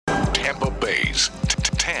is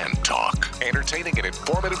Tan Talk. Entertaining and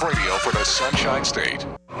informative radio for the Sunshine State.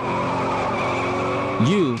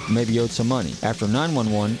 You may be owed some money. After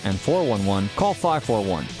 911 and 411, call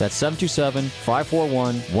 541. That's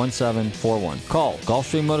 727-541-1741. Call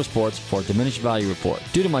Gulfstream Motorsports for a diminished value report.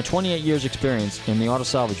 Due to my 28 years experience in the auto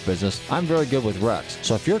salvage business, I'm very good with wrecks.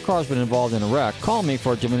 So if your car's been involved in a wreck, call me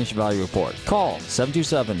for a diminished value report. Call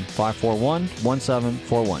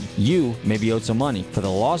 727-541-1741. You may be owed some money for the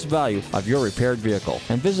lost value of your repaired vehicle.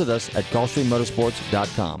 And visit us at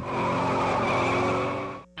GulfstreamMotorsports.com.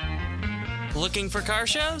 Looking for car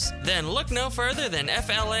shows? Then look no further than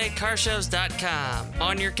FLACarshows.com.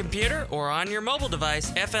 On your computer or on your mobile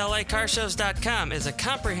device, FLACarshows.com is a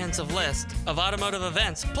comprehensive list of automotive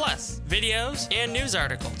events, plus videos and news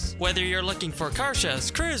articles. Whether you're looking for car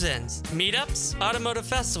shows, cruise-ins, meetups, automotive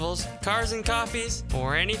festivals, cars and coffees,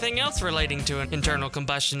 or anything else relating to an internal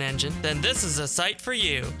combustion engine, then this is a site for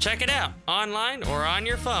you. Check it out online or on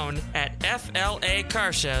your phone at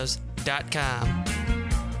FLACarshows.com.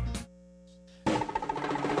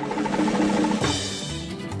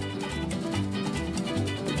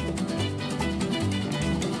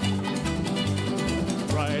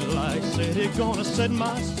 Said it's gonna set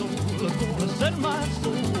my soul, gonna set my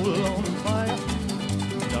soul on fire.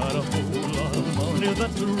 Got a whole lot of money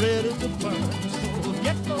that's ready to burn, so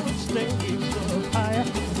get those stakes up higher.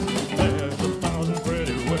 There's 1,000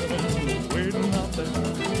 pretty women waiting out there.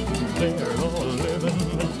 They're all living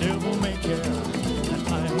the devil may care, and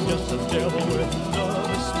I'm just a devil with no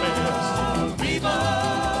spare. So Viva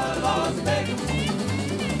Las Vegas,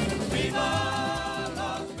 Viva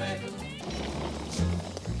Las Vegas.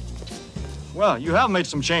 Well, you have made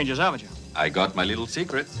some changes, haven't you? I got my little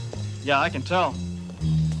secrets. Yeah, I can tell.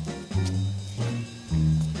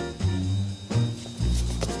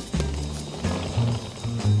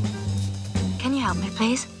 Can you help me,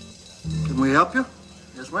 please? Can we help you?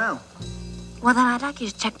 Yes, ma'am. Well, then I'd like you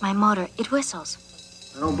to check my motor. It whistles.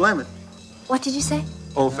 I don't blame it. What did you say?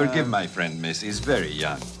 Oh, forgive my friend, miss. He's very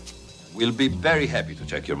young. We'll be very happy to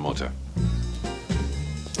check your motor.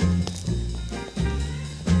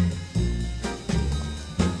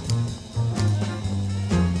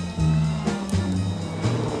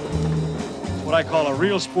 What I call a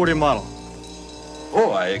real sporty model.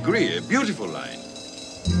 Oh, I agree. A beautiful line.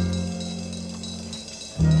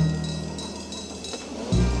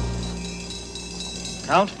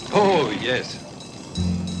 Count? Oh, yes.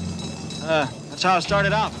 That's how I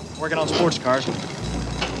started out, working on sports cars.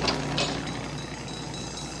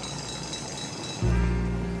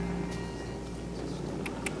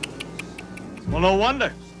 Well, no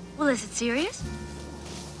wonder. Well, is it serious?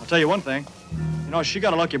 I'll tell you one thing. You know, she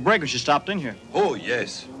got a lucky break when she stopped in here. Oh,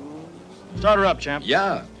 yes. Start her up, champ.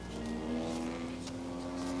 Yeah.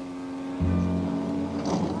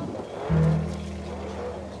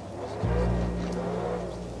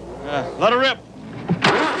 Let her rip.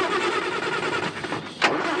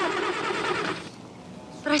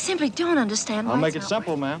 But I simply don't understand why I'll make it's it not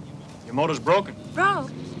simple, ma'am. Your motor's broken.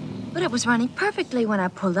 Broke? But it was running perfectly when I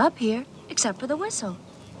pulled up here, except for the whistle.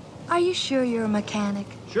 Are you sure you're a mechanic?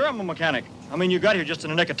 Sure, I'm a mechanic. I mean, you got here just in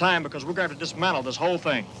the nick of time because we're going to dismantle this whole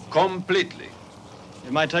thing. Completely.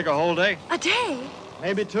 It might take a whole day. A day?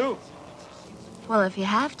 Maybe two. Well, if you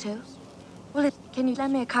have to. Well, can you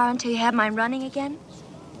lend me a car until you have mine running again?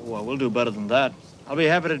 Well, we'll do better than that. I'll be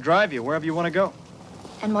happy to drive you wherever you want to go.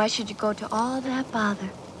 And why should you go to all that bother?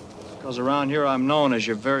 Because around here I'm known as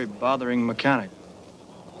your very bothering mechanic.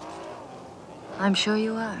 I'm sure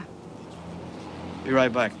you are. Be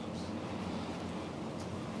right back.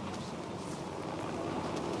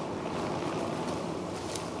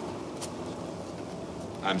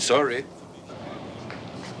 I'm sorry.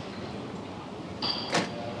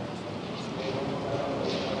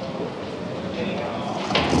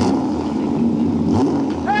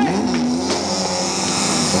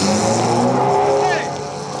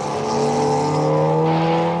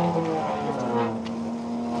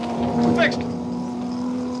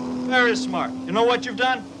 Very smart. You know what you've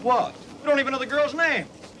done? What? You don't even know the girl's name.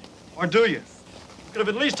 Or do you? Could have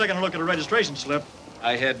at least taken a look at her registration slip.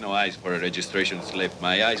 I had no eyes for a registration slip.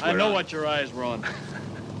 My eyes were I know on... what your eyes were on.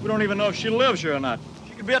 We don't even know if she lives here or not.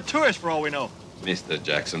 She could be a tourist for all we know. Mr.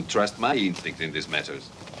 Jackson, trust my instinct in these matters.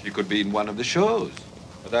 She could be in one of the shows.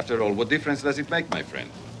 But after all, what difference does it make, my friend?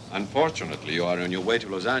 Unfortunately, you are on your way to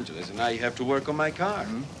Los Angeles, and I have to work on my car.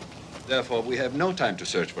 Mm-hmm. Therefore, we have no time to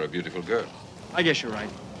search for a beautiful girl. I guess you're right.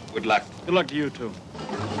 Good luck. Good luck to you, too.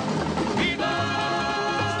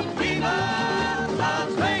 Viva, Viva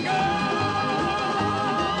Las Vegas!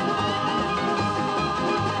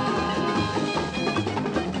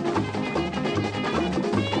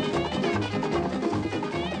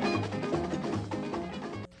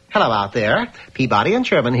 Hello out there. Peabody and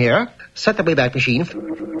Sherman here. Set the Wayback Machine.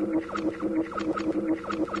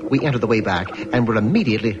 We enter the Wayback, and we're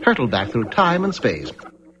immediately hurtled back through time and space.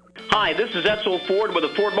 Hi, this is Edsel Ford with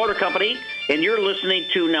the Ford Motor Company, and you're listening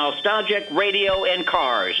to Nostalgic Radio and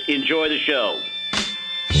Cars. Enjoy the show.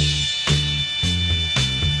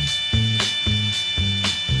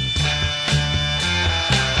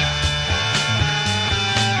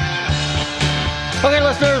 Okay,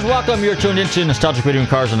 listeners, welcome. You're tuned into Nostalgic Radio and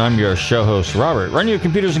Cars, and I'm your show host, Robert. Run your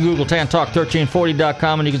computers and Google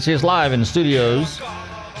TanTalk1340.com, and you can see us live in the studios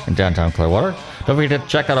in downtown Clearwater. Don't forget to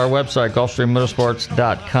check out our website,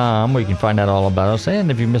 GulfstreamMotorsports.com, where you can find out all about us.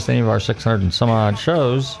 And if you missed any of our 600 and some odd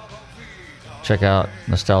shows, check out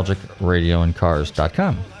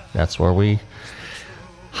NostalgicRadioandCars.com. That's where we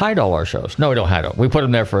hide all our shows. No, we don't hide them. We put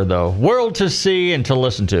them there for the world to see and to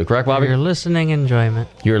listen to. Correct, Bobby? Your listening enjoyment.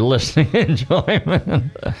 Your listening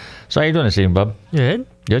enjoyment. So how you doing this evening, bub? Good.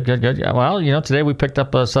 Good. Yeah, well, today we picked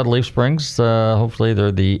up a set of leaf springs. Hopefully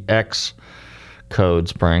they're the X code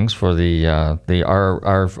springs for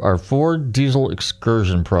our Ford diesel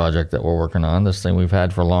excursion project that we're working on. This thing we've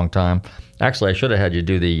had for a long time. Actually, I should have had you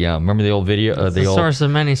do the, remember the old video? The source of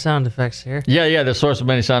many sound effects here. Yeah, the source of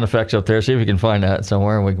many sound effects up there. See if we can find that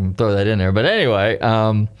somewhere and we can throw that in there. But anyway,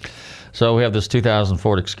 so we have this 2000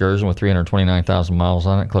 Ford Excursion with 329,000 miles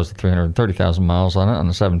on it, close to 330,000 miles on it, on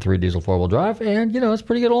the 7.3 diesel four-wheel drive. And, it's a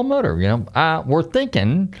pretty good old motor. We're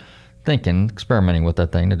thinking, experimenting with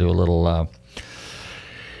that thing to do a little...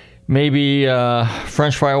 maybe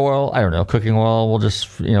French fry oil, I don't know, cooking oil. We'll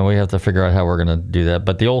just, we have to figure out how we're going to do that.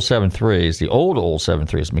 But the old 7.3s, the old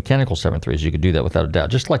 7.3s, mechanical 7.3s, you could do that without a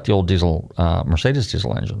doubt. Just like the old diesel, Mercedes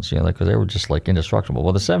diesel engines, because they were just like indestructible.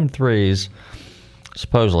 Well, the 7.3s,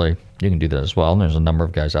 supposedly, you can do that as well. And there's a number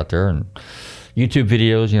of guys out there. And YouTube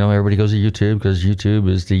videos, everybody goes to YouTube because YouTube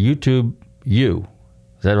is the YouTube you.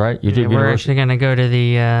 Is that right? YouTube we're actually going to go to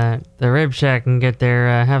the Rib Shack and get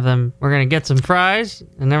their we're going to get some fries,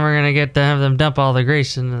 and then we're going to get to have them dump all the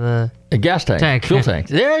grease into the gas tank. Fuel tank.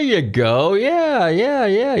 There you go. Yeah.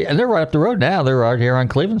 And they're right up the road now. They're right here on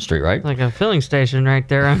Cleveland Street, right? Like a filling station right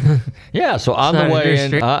there. Yeah, so on the way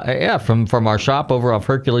in, from our shop over off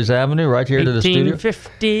Hercules Avenue right here to the studio.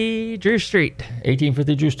 1850 Drew Street.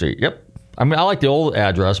 1850 Drew Street, yep. I mean, I like the old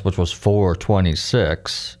address, which was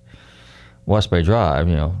 426 West Bay Drive,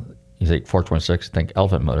 you think 426, think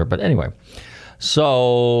Elephant Motor. But anyway,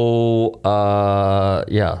 so,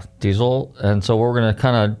 diesel. And so we're going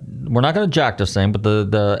to we're not going to jack this thing, but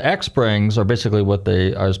the X springs are basically what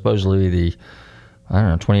they are supposedly the,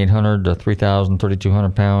 2,800 to 3,000,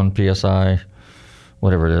 3,200 pound PSI,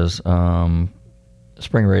 whatever it is,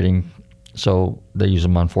 spring rating. So they use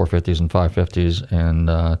them on 450s and 550s and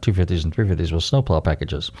 250s and 350s with snowplow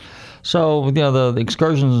packages. So, the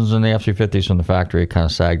excursions and the F-350s from the factory kind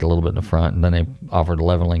of sagged a little bit in the front, and then they offered a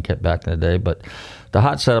leveling kit back in the day. But the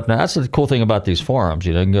hot setup now, that's the cool thing about these forums.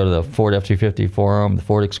 You can go to the Ford F-250 forum, the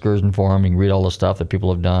Ford Excursion forum. You can read all the stuff that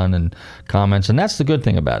people have done and comments, and that's the good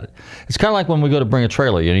thing about it. It's kind of like when we go to bring a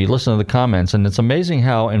trailer. You listen to the comments, and it's amazing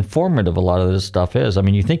how informative a lot of this stuff is. I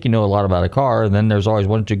mean, you think you know a lot about a car, and then there's always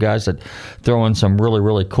one or two guys that throw in some really,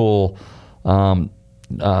 really cool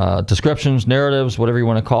descriptions, narratives, whatever you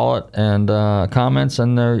want to call it, and comments,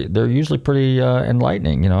 and they're usually pretty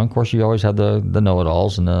enlightening. Of course, you always have the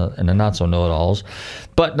know-it-alls and the not so know-it-alls,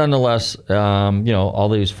 but nonetheless, all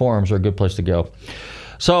these forums are a good place to go.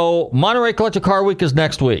 So Monterey Collector Car Week is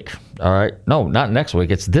next week. All right, no, not next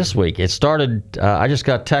week. It's this week. It started. I just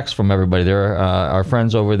got texts from everybody there. Our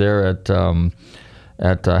friends over there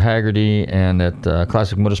at Haggerty and at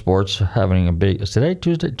Classic Motorsports having a big, is today,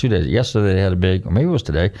 Tuesday? 2 days. Yesterday they had a big, or maybe it was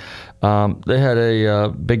today, they had a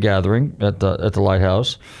big gathering at the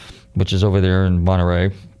Lighthouse, which is over there in Monterey,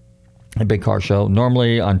 a big car show.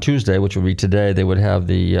 Normally on Tuesday, which would be today, they would have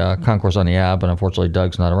the concourse on the Ave, but unfortunately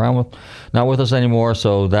Doug's not with us anymore,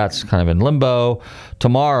 so that's kind of in limbo.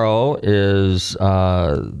 Tomorrow is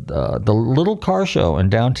the little car show in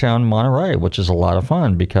downtown Monterey, which is a lot of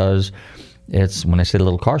fun because it's, when I say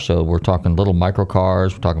little car show, we're talking little micro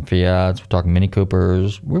cars, we're talking Fiats, we're talking Mini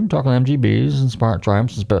Coopers, we're talking MGBs and Smart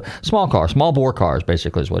Triumphs, and small cars, small bore cars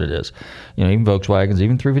basically is what it is. Even Volkswagens,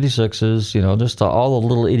 even 356s, just all the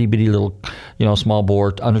little itty bitty little, small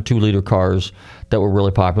bore under 2 liter cars that were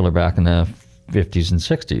really popular back in the 50s and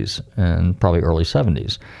 60s and probably early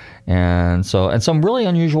 70s. And some really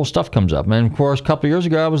unusual stuff comes up. And of course, a couple of years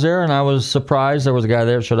ago I was there and I was surprised. There was a guy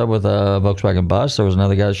there that showed up with a Volkswagen bus. There was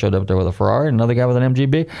another guy that showed up there with a Ferrari, another guy with an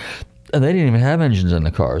MGB. And they didn't even have engines in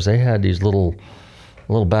the cars. They had these little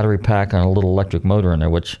battery pack on a little electric motor in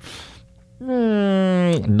there, which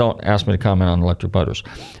Don't ask me to comment on electric motors.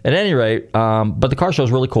 At any rate, but the car show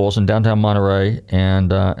is really cool. It's in downtown Monterey,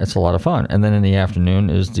 and it's a lot of fun. And then in the afternoon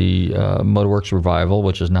is the Motorworks Revival,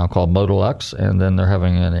 which is now called Motolex. And then they're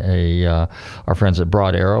having our friends at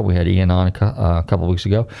Broad Arrow. We had Ian on a couple weeks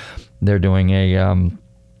ago. They're doing an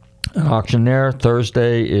auction there.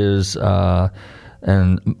 Thursday is...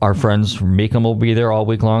 and our friends from Mecum will be there all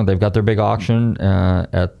week long. They've got their big auction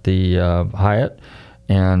at the Hyatt.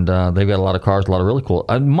 And they've got a lot of cars, a lot of really cool.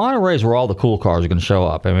 Monterey is where all the cool cars are going to show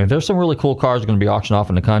up. I mean, there's some really cool cars going to be auctioned off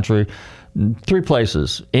in the country. 3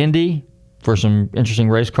 places. Indy for some interesting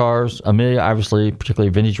race cars. Amelia, obviously,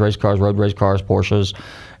 particularly vintage race cars, road race cars, Porsches.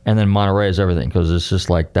 And then Monterey is everything, because it's just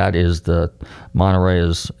like that is Monterey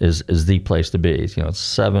is the place to be. You know,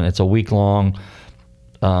 it's a week long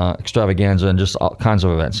extravaganza and just all kinds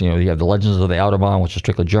of events. You know, you have the Legends of the Autobahn, which is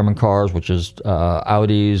strictly German cars, which is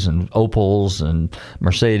Audis and Opels and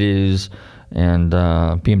Mercedes and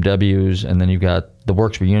BMWs, and then you've got the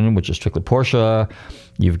Works Reunion, which is strictly Porsche.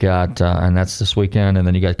 You've got, and that's this weekend, and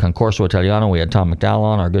then you got Concorso Italiano. We had Tom McDowell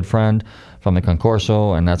on, our good friend from the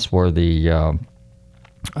Concorso, and that's where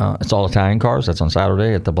it's all Italian cars. That's on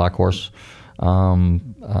Saturday at the Black Horse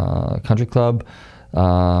Country Club.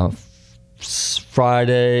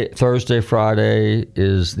 Thursday, Friday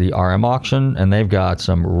is the RM auction, and they've got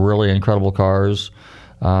some really incredible cars.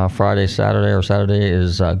 Saturday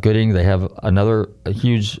is Gooding. They have another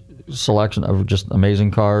huge selection of just amazing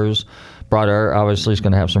cars. Broad Arrow obviously is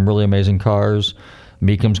going to have some really amazing cars.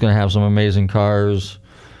 Mecum's going to have some amazing cars,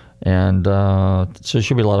 and so it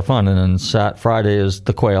should be a lot of fun. And then Friday is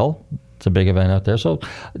the Quail. It's a big event out there. So,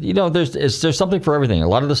 you know, there's something for everything. A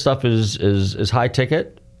lot of the stuff is high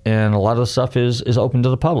ticket. And a lot of the stuff is open to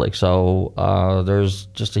the public. So there's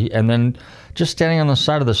and then just standing on the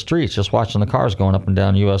side of the streets, just watching the cars going up and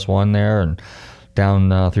down US 1 there, and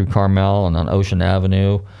down through Carmel and on Ocean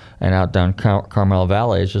Avenue and out down Carmel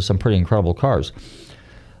Valley. It's just some pretty incredible cars.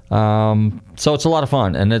 So it's a lot of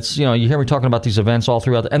fun. And it's, you know, you hear me talking about these events all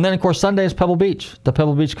throughout. And then, of course, Sunday is Pebble Beach, the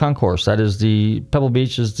Pebble Beach Concourse. Pebble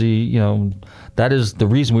Beach is that is the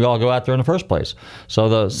reason we all go out there in the first place.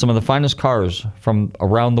 So some of the finest cars from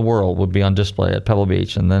around the world would be on display at Pebble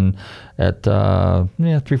Beach. And then at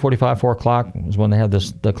 3:45, 4 o'clock is when they have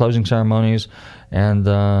the closing ceremonies and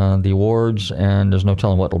the awards, and there's no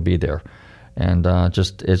telling what will be there. And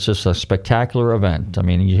it's just a spectacular event. I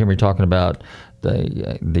mean, you hear me talking about the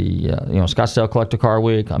Scottsdale Collector Car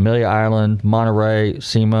Week, Amelia Island, Monterey,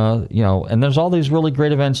 SEMA, and there's all these really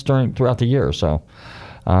great events throughout the year. So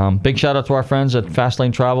big shout out to our friends at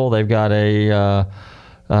Fastlane Travel. They've got a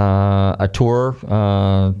tour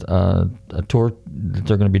that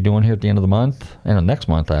they're going to be doing here at the end of the month, and next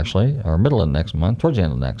month actually, or middle of next month, towards the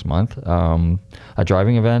end of next month, a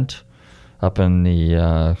driving event up in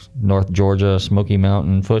the North Georgia Smoky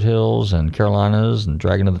Mountain foothills and Carolinas, and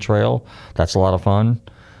Dragon of the Trail. That's a lot of fun.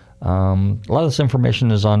 A lot of this information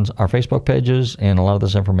is on our Facebook pages, and a lot of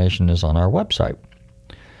this information is on our website.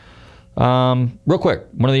 Real quick,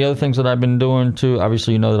 one of the other things that I've been doing too,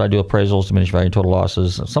 obviously you know that I do appraisals, diminished value, total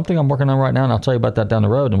losses. Something I'm working on right now, and I'll tell you about that down the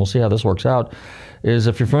road, and we'll see how this works out, is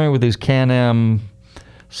if you're familiar with these Can-Am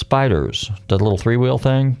Spyders, the little 3-wheel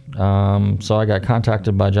thing. So I got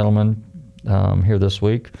contacted by a gentleman here this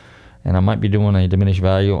week, and I might be doing a diminished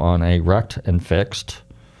value on a wrecked and fixed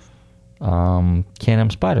Can-Am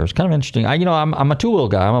Spyder. It's kind of interesting. I'm a 2-wheel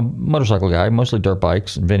guy. I'm a motorcycle guy, mostly dirt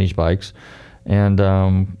bikes and vintage bikes. And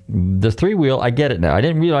the 3-wheel, I get it now. I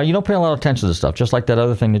didn't really, you don't pay a lot of attention to this stuff. Just like that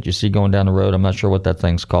other thing that you see going down the road. I'm not sure what that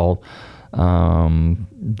thing's called.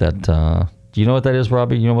 Do you know what that is,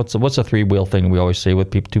 Robbie? You know what's a 3-wheel thing we always see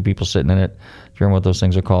with two people sitting in it? Do you remember what those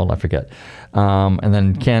things are called? I forget. And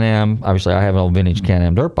then Can-Am, obviously I have an old vintage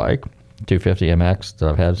Can-Am dirt bike, 250 MX that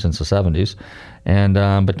I've had since the 70s. And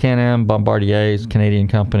but Can-Am, Bombardier, Canadian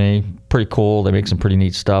company, pretty cool. They make some pretty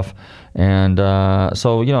neat stuff. And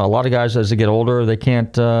so, a lot of guys, as they get older, they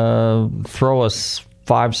can't throw a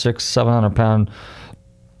 500, 600, 700 pound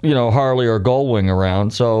Harley or Gullwing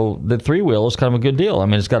around. So the 3-wheel is kind of a good deal. I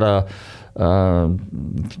mean, it's got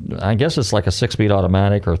I guess it's like a 6-speed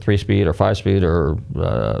automatic or 3-speed or 5-speed or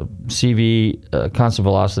CV constant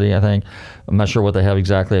velocity, I think. I'm not sure what they have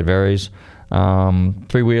exactly. It varies.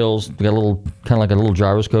 3 wheels, they got a little, kind of like a little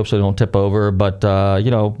gyroscope so they don't tip over. But, as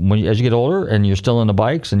you get older and you're still into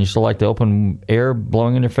bikes and you still like the open air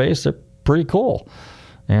blowing in your face, they're pretty cool.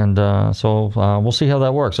 And so we'll see how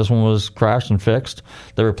that works. This one was crashed and fixed.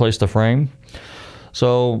 They replaced the frame.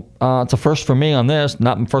 So it's a first for me on this.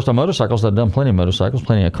 Not first on motorcycles. I've done plenty of motorcycles,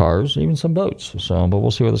 plenty of cars, even some boats. So, but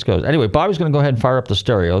we'll see where this goes. Anyway, Bobby's going to go ahead and fire up the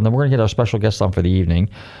stereo, and then we're going to get our special guest on for the evening.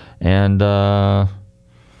 And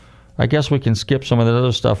I guess we can skip some of the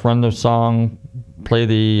other stuff, run the song, play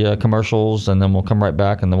the commercials, and then we'll come right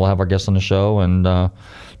back, and then we'll have our guests on the show, and we're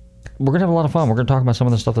going to have a lot of fun. We're going to talk about some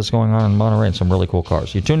of the stuff that's going on in Monterey and some really cool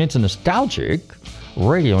cars. You tune into Nostalgic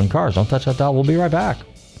Radio and Cars. Don't touch that dial. We'll be right back.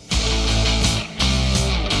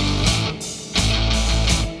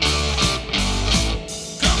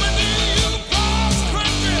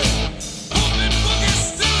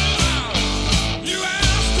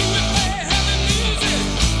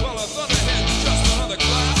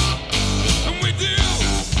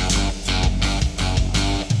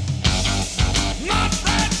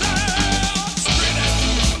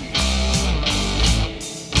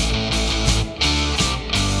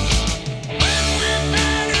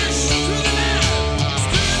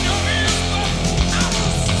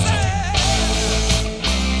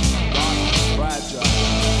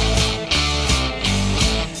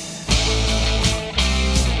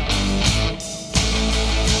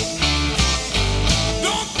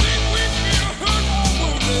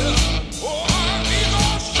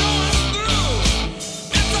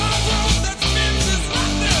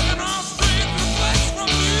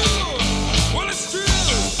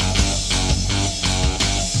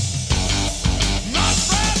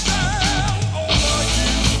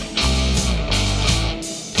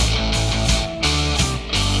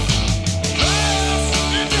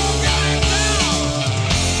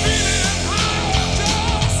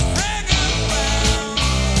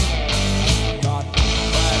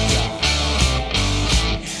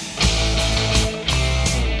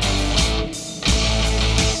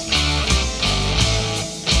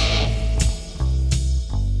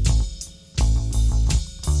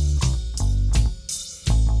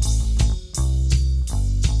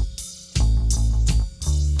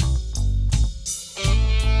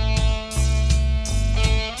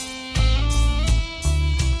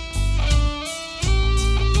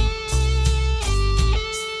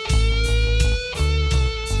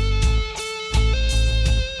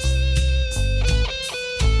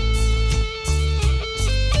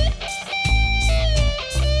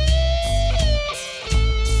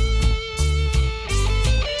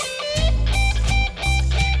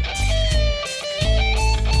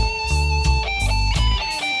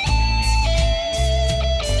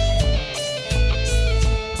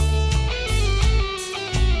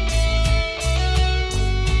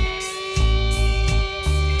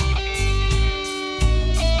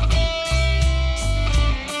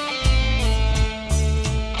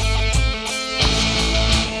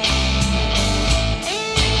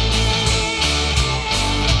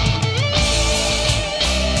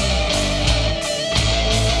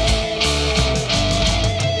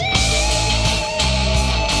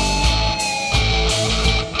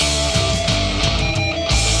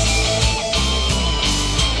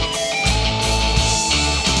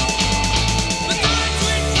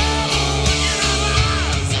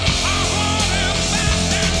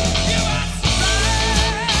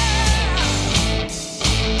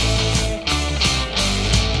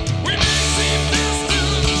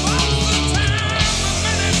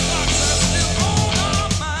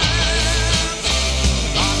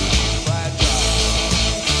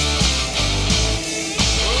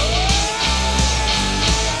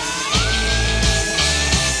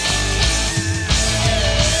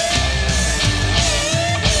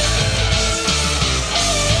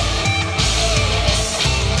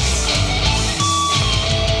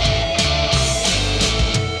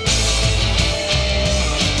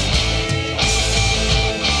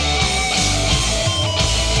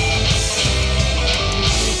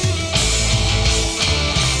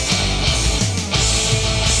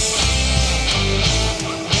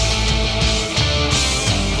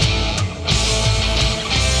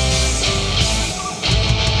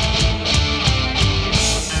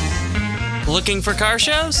 Looking for car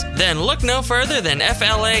shows? Then look no further than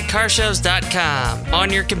FLACarshows.com. On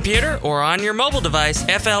your computer or on your mobile device,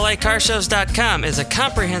 FLACarshows.com is a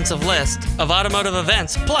comprehensive list of automotive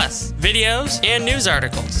events, plus videos and news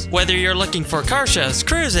articles. Whether you're looking for car shows,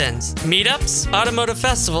 cruise-ins, meetups, automotive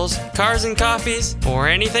festivals, cars and coffees, or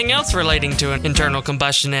anything else relating to an internal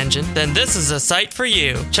combustion engine, then this is a site for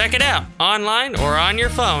you. Check it out online or on your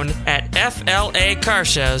phone at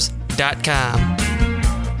FLACarshows.com.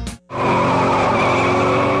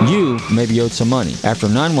 you may be owed some money. After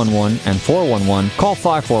 911 and 411, call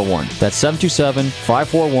 541. That's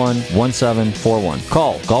 727-541-1741.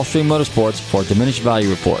 Call Gulfstream Motorsports for a diminished value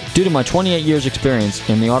report. Due to my 28 years experience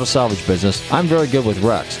in the auto salvage business, I'm very good with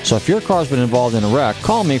wrecks. So if your car's been involved in a wreck,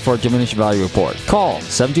 call me for a diminished value report. Call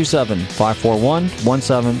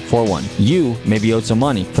 727-541-1741. You may be owed some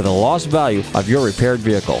money for the lost value of your repaired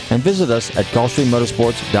vehicle. And visit us at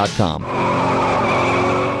GulfstreamMotorsports.com.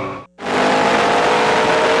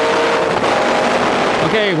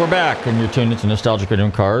 Okay, we're back, and you're tuned into Nostalgic Radio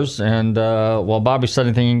and Cars. And while Bobby's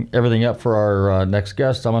setting everything up for our next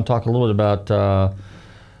guest, I'm going to talk a little bit about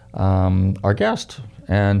our guest.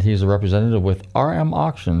 And he's a representative with RM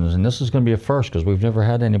Auctions. And this is going to be a first because we've never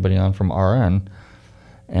had anybody on from RM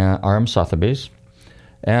Sotheby's.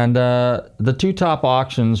 And the two top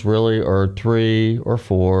auctions really are 3 or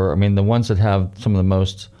 4. I mean, the ones that have some of the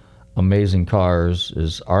most amazing cars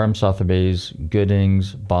is RM Sotheby's,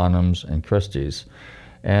 Goodings, Bonhams, and Christie's.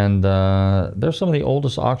 And they're some of the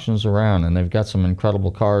oldest auctions around, and they've got some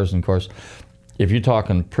incredible cars. And, of course, if you're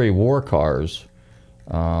talking pre-war cars,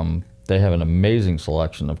 they have an amazing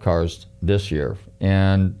selection of cars this year.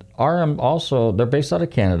 And RM also, they're based out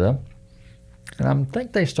of Canada, and I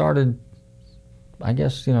think they started, I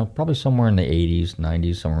guess, probably somewhere in the 80s,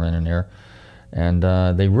 90s, somewhere in there. And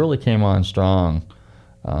they really came on strong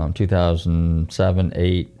 2007,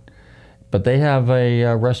 8. But they have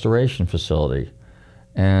a restoration facility.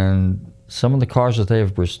 And some of the cars that they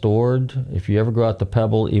have restored, if you ever go out to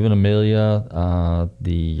Pebble, even Amelia,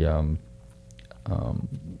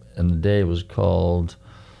 in the day it was called,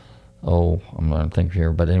 I'm going to think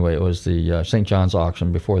here, but anyway, it was the St. John's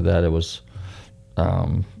auction. Before that, it was,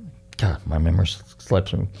 God, my memory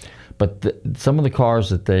slips me. But some of the cars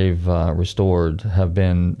that they've restored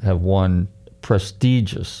have won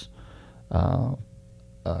prestigious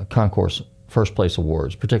concourse first place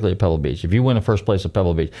awards, particularly at Pebble Beach. If you win a first place at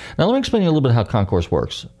Pebble Beach. Now, let me explain to you a little bit how concourse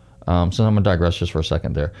works. So I'm going to digress just for a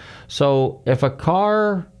second there. So if a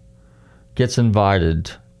car gets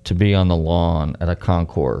invited to be on the lawn at a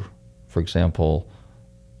concours, for example,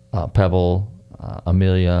 Pebble,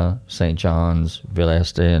 Amelia, St. John's,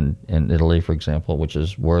 Villaeste in Italy, for example, which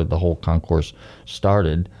is where the whole concourse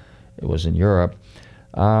started. It was in Europe.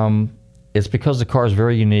 It's because the car is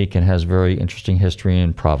very unique and has very interesting history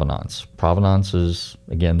and provenance. Provenance is,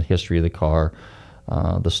 again, the history of the car,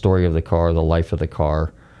 the story of the car, the life of the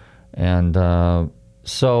car. And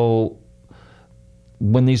so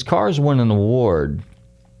when these cars win an award,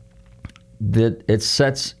 it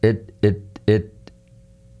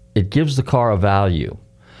gives the car a value.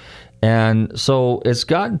 And so it's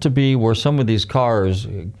gotten to be where some of these cars,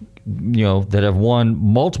 that have won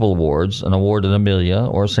multiple awards, an award at Amelia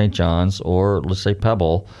or St. John's or, let's say,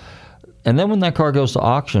 Pebble, and then when that car goes to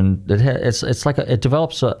auction, it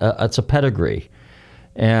develops it's a pedigree.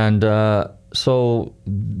 And so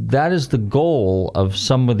that is the goal of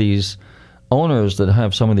some of these owners that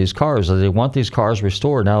have some of these cars, that they want these cars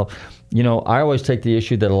restored. Now, I always take the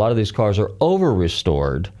issue that a lot of these cars are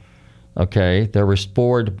over-restored. Okay, they're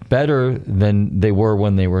restored better than they were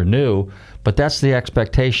when they were new, but that's the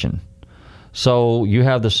expectation. So you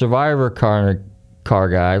have the survivor car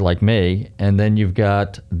guy like me, and then you've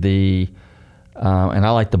got the, and I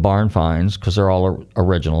like the barn finds because they're all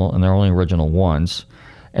original, and they're only original once.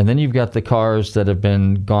 And then you've got the cars that have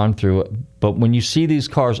been gone through. But when you see these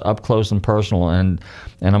cars up close and personal, and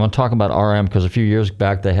I'm going to talk about RM because a few years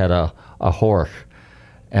back they had a Horch,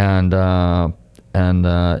 and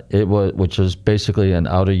it was, which is basically an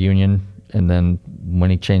Auto Union, and then when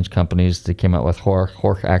he changed companies, they came out with Horch.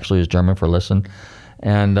 Horch actually is German for listen,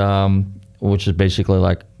 and which is basically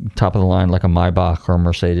like top of the line, like a Maybach or a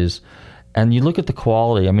Mercedes. And you look at the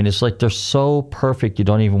quality. I mean, it's like they're so perfect you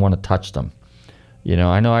don't even want to touch them.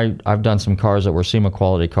 I know I've done some cars that were SEMA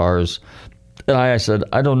quality cars. And I said,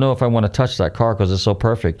 I don't know if I want to touch that car because it's so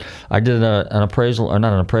perfect. I did an appraisal, or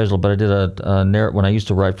not an appraisal, but I did a narrative when I used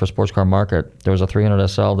to write for Sports Car Market. There was a 300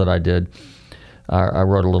 SL that I did. I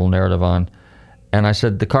wrote a little narrative on. And I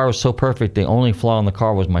said the car was so perfect, the only flaw in the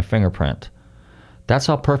car was my fingerprint. That's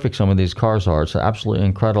how perfect some of these cars are. It's absolutely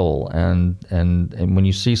incredible. And when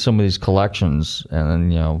you see some of these collections,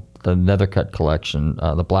 and the Nethercut collection,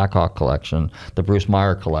 the Blackhawk collection, the Bruce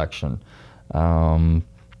Meyer collection,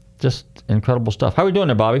 just incredible stuff. How are we doing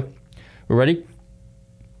there, Bobby? We ready?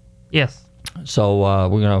 Yes. So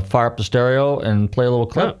we're going to fire up the stereo and play a little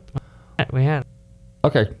clip? Oh, we had.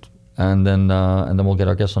 Okay. And then we'll get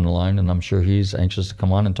our guest on the line, and I'm sure he's anxious to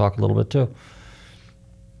come on and talk a little bit too.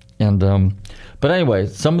 And but anyway,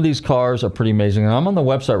 some of these cars are pretty amazing. And I'm on the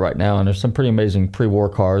website right now, and there's some pretty amazing pre-war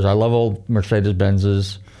cars. I love old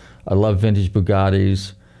Mercedes-Benzes. I love vintage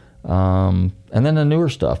Bugattis. And then the newer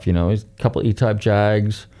stuff, a couple E-Type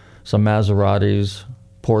Jags, some Maseratis,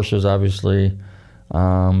 Porsches, obviously.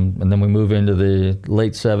 And then we move into the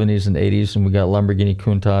late 70s and 80s, and we got Lamborghini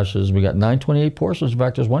Countaches. We got 928 Porsches. In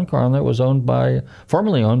fact, there's one car on there that was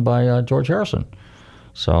formerly owned by George Harrison.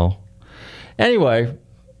 So, anyway,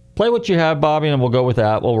 play what you have, Bobby, and we'll go with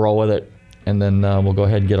that. We'll roll with it. And then we'll go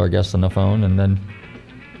ahead and get our guest on the phone. And then...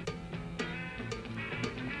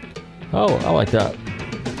 Oh, I like that.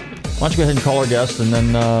 Why don't you go ahead and call our guest, and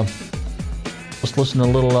then let's listen to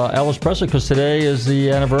a little Elvis Presley, because today is the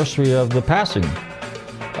anniversary of the passing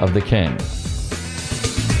of the King.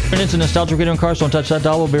 Turn into Nostalgic Radio and Cars. Don't touch that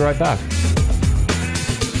dial. We'll be right back.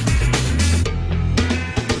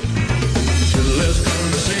 Little less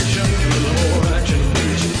conversation, a little more action.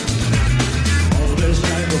 All this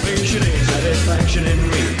aggravation ain't satisfaction in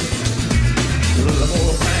me. A little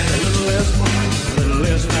more pride, a little less mind. A little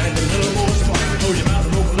less pride, a little more smart. Close your mouth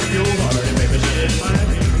and open up your heart and make me satisfy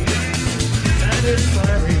me. Satisfy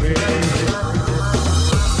me, baby.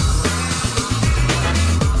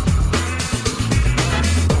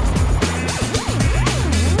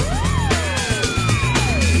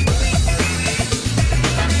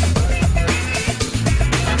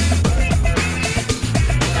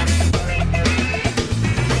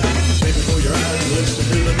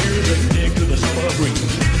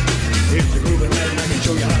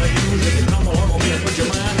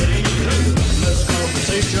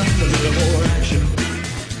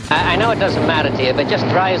 I know it doesn't matter to you, but it just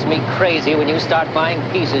drives me crazy when you start buying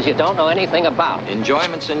pieces you don't know anything about.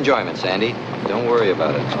 Enjoyment's enjoyment, Sandy. Don't worry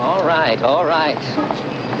about it. All right, all right.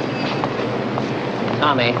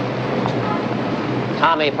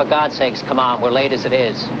 Tommy, for God's sakes, come on. We're late as it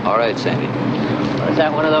is. All right, Sandy. Or is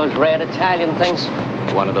that one of those red Italian things?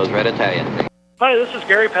 One of those red Italian things. Hi, this is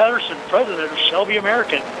Gary Patterson, president of Shelby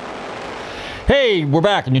American. Hey, we're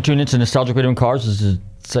back, and you tune into Nostalgic Radio and Cars.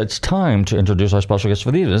 It's time to introduce our special guest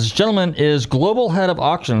for the evening. This gentleman is Global Head of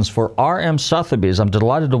Auctions for R.M. Sotheby's. I'm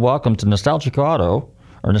delighted to welcome to Nostalgic Radio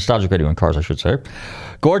and Cars, I should say,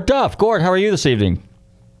 Gord Duff. Gord, how are you this evening?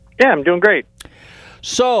 Yeah, I'm doing great.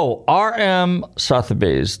 So, R.M.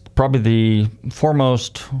 Sotheby's, probably the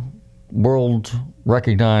foremost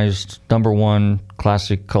world-recognized #1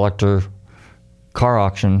 classic collector car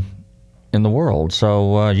auction in the world.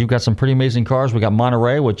 So you've got some pretty amazing cars. We got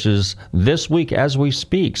Monterey, which is this week as we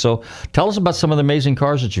speak. So tell us about some of the amazing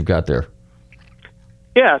cars that you've got there.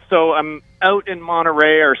 Yeah, so I'm out in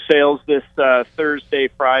Monterey. Our sales this Thursday,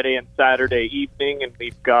 Friday, and Saturday evening, and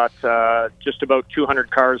we've got just about 200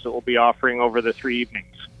 cars that we'll be offering over the 3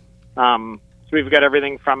 evenings. So we've got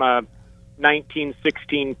everything from a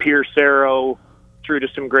 1916 Pierce Arrow through to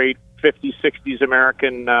some great 50s, 60s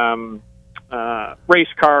American race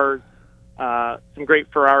cars, some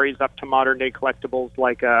great Ferraris up to modern-day collectibles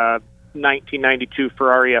like a 1992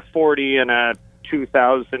 Ferrari F40 and a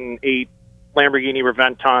 2008 Lamborghini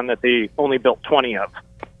Reventon that they only built 20 of.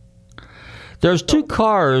 There's 2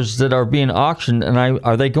 cars that are being auctioned, and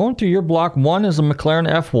are they going through your block? One is a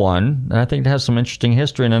McLaren F1, and I think it has some interesting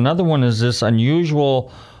history, and another one is this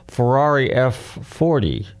unusual Ferrari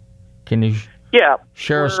F40. Can you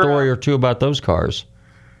share a story or two about those cars?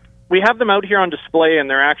 We have them out here on display, and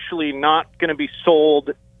they're actually not going to be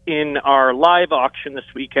sold in our live auction this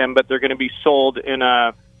weekend, but they're going to be sold in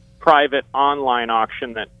a private online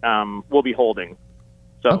auction that we'll be holding.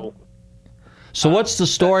 So what's the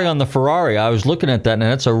story on the Ferrari? I was looking at that, and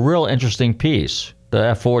it's a real interesting piece, the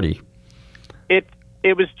F40. It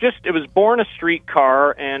was born a street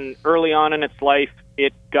car, and early on in its life,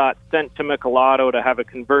 it got sent to Michelotto to have a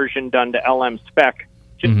conversion done to LM spec,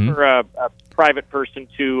 just for a private person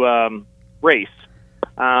to race.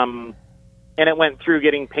 And it went through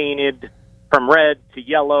getting painted from red to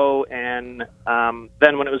yellow, and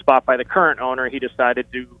then when it was bought by the current owner, he decided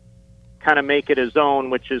to kind of make it his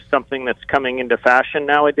own, which is something that's coming into fashion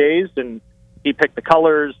nowadays. And he picked the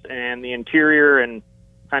colors and the interior and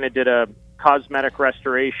kind of did a cosmetic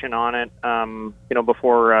restoration on it,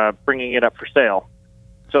 before bringing it up for sale.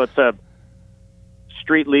 So it's a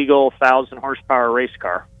street legal 1,000 horsepower race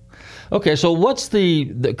car. Okay, so what's the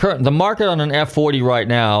market on an F40 right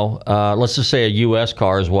now? Let's just say a U.S.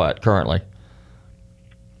 car is what currently?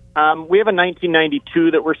 We have a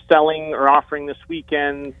 1992 that we're selling or offering this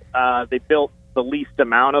weekend. They built the least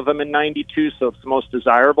amount of them in 92, so it's the most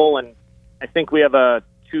desirable. And I think we have a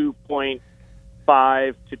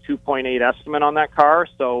 2.5 to 2.8 estimate on that car.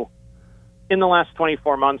 So in the last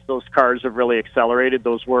 24 months, those cars have really accelerated.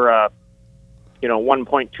 Those were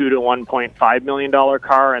 $1.2 to $1.5 million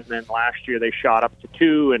car, and then last year they shot up to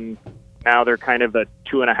 $2 million, and now they're kind of a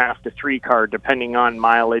 2.5 to 3 car, depending on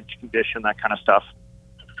mileage, condition, that kind of stuff.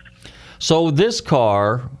 So this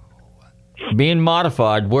car, being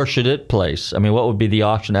modified, where should it place? I mean, what would be the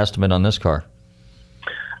auction estimate on this car?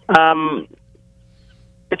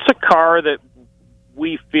 It's a car that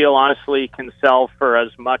we feel honestly can sell for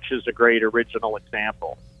as much as a great original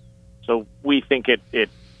example. So we think it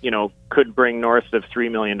could bring north of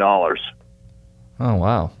 $3 million. Oh,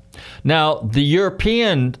 wow. Now, the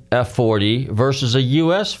European F40 versus a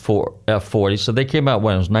U.S. F40, so they came out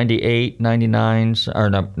when? It was 98, 99, or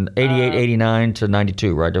no, 88, 89 to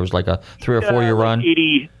 92, right? There was like a 3 or 4 year run?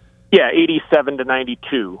 87 to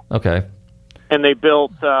 92. Okay. And they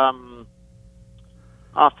built, off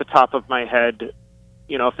the top of my head,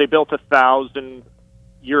 if they built 1,000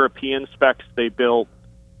 European specs, they built,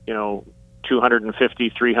 250,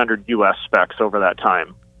 300 U.S. specs over that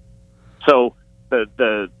time. So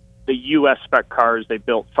the U.S. spec cars, they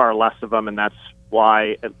built far less of them, and that's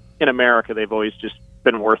why in America they've always just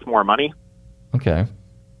been worth more money. Okay.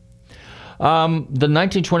 The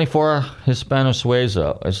 1924 Hispano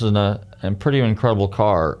Suiza. This is a pretty incredible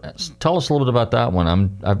car. Tell us a little bit about that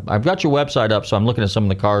one. I've got your website up, so I'm looking at some of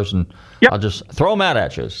the cars, and I'll just throw them out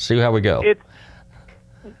at you. See how we go.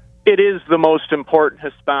 It is the most important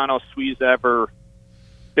Hispano Suiza ever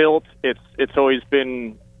built. It's always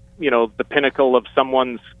been, the pinnacle of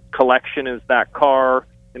someone's collection is that car.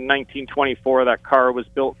 In 1924, that car was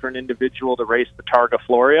built for an individual to race the Targa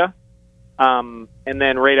Florio. And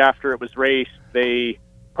then right after it was raced, they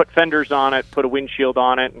put fenders on it, put a windshield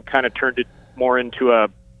on it, and kind of turned it more into a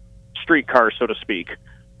street car, so to speak.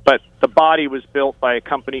 But the body was built by a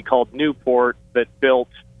company called Newport that built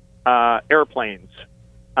airplanes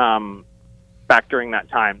back during that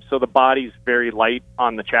time. So the body's very light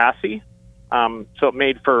on the chassis. So it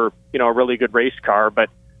made for, a really good race car. But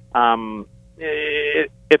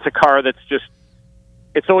it's a car that's just,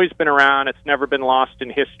 it's always been around. It's never been lost in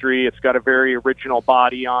history. It's got a very original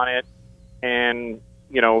body on it. And,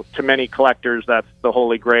 to many collectors, that's the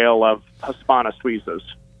holy grail of Hispano Suizas.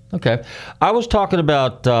 Okay. I was talking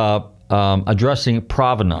about addressing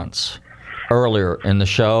provenance earlier in the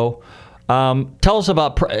show. Tell us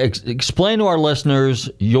about, explain to our listeners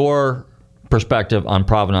your perspective on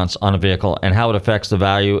provenance on a vehicle and how it affects the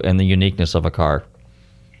value and the uniqueness of a car.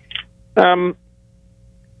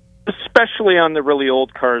 Especially on the really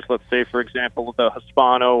old cars, let's say, for example, the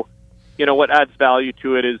Hispano, what adds value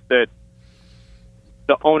to it is that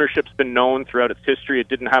the ownership's been known throughout its history. It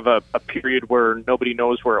didn't have a period where nobody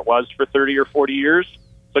knows where it was for 30 or 40 years.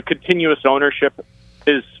 So continuous ownership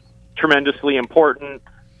is tremendously important.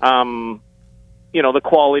 The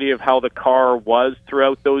quality of how the car was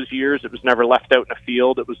throughout those years, it was never left out in a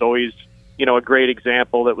field. It was always, a great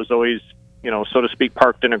example that was always, so to speak,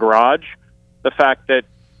 parked in a garage. The fact that,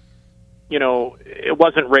 it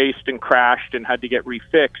wasn't raced and crashed and had to get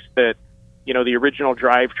refixed, that, the original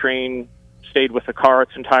drivetrain stayed with the car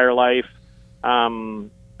its entire life.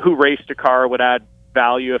 Who raced a car would add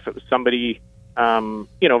value if it was somebody,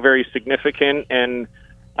 very significant. And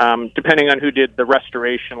depending on who did the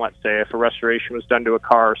restoration, let's say, if a restoration was done to a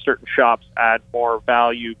car, certain shops add more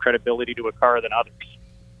value, credibility to a car than others.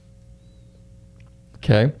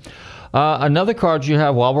 Okay. Another car that you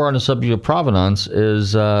have, while we're on the subject of provenance,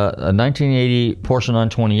 is a 1980 Porsche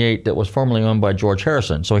 928 that was formerly owned by George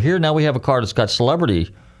Harrison. So here now we have a car that's got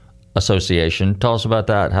celebrity association. Tell us about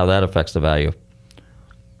that, how that affects the value.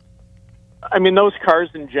 I mean, those cars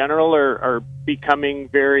in general are becoming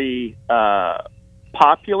very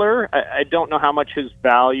popular. I don't know how much his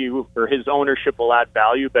value or his ownership will add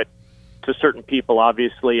value, but to certain people,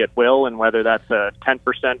 obviously, it will, and whether that's a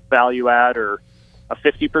 10% value add or a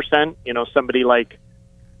 50%, somebody like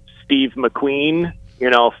Steve McQueen,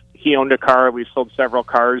 he owned a car. We've sold several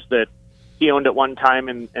cars that he owned at one time,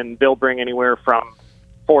 and they'll bring anywhere from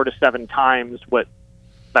 4 to 7 times what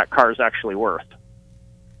that car is actually worth.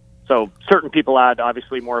 So certain people add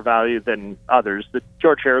obviously more value than others. The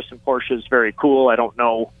George Harrison Porsche is very cool. I don't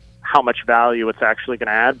know how much value it's actually going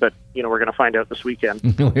to add, but we're going to find out this weekend.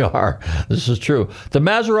 We are. This is true. The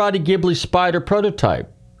Maserati Ghibli Spider prototype.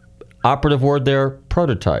 Operative word there,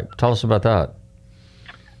 prototype. Tell us about that.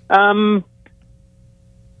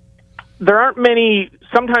 There aren't many.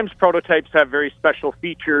 Sometimes prototypes have very special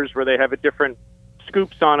features where they have a different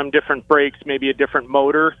scoops on them, different brakes, maybe a different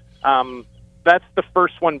motor. That's the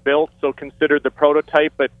first one built, so considered the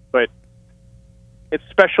prototype, but it's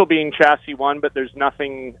special being chassis one, but there's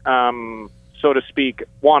nothing, so to speak,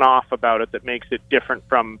 one-off about it that makes it different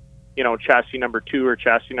from, chassis number 2 or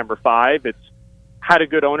chassis number 5. It's had a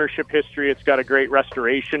good ownership history. It's got a great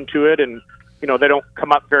restoration to it, and, they don't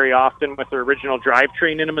come up very often with their original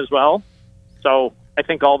drivetrain in them as well. So I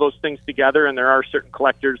think all those things together, and there are certain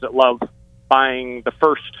collectors that love buying the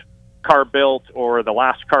first car built or the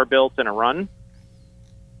last car built in a run.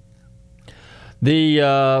 You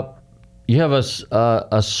have a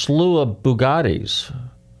slew of Bugattis.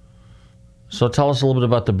 So tell us a little bit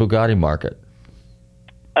about the Bugatti market.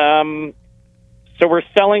 So we're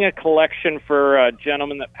selling a collection for a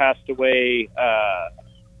gentleman that passed away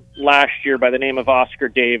last year by the name of Oscar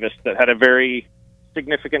Davis that had a very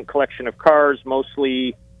significant collection of cars,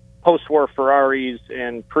 mostly post-war Ferraris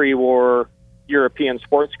and pre-war European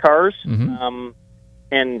sports cars.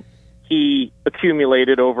 And he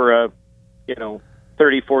accumulated over a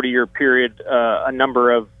 30, 40-year period a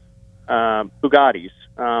number of Bugattis.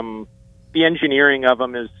 The engineering of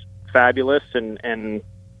them is fabulous, and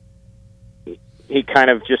he kind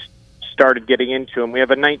of just started getting into them. We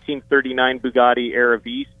have a 1939 Bugatti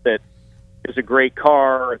Aravise that is a great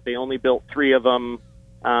car. They only built 3 of them.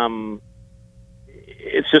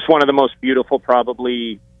 It's just one of the most beautiful,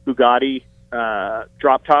 probably, Bugatti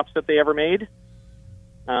drop tops that they ever made.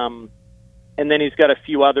 And then he's got a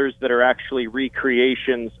few others that are actually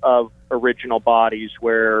recreations of original bodies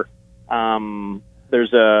where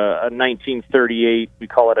there's a 1938, we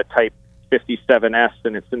call it a Type 57S,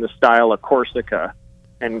 and it's in the style of Corsica.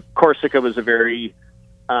 And Corsica was a very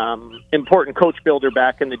important coach builder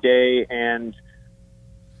back in the day, and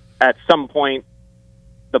at some point,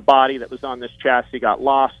 the body that was on this chassis got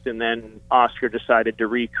lost, and then Oscar decided to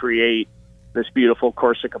recreate this beautiful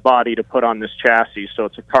Corsica body to put on this chassis. So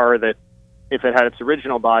it's a car that, if it had its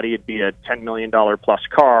original body, it'd be a $10 million plus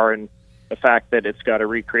car, and the fact that it's got a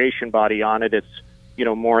recreation body on it, it's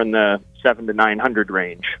more in the 700 to 900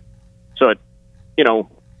 range. So it,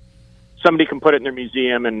 somebody can put it in their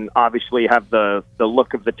museum and obviously have the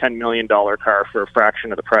look of the $10 million car for a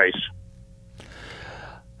fraction of the price.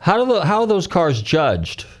 How are those cars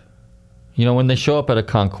judged? When they show up at a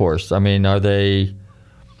concourse, I mean, are they're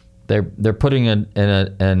putting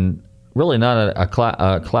in really not a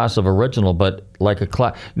class of original, but like a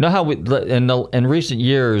class. How in recent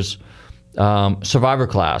years, Survivor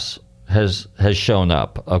class has shown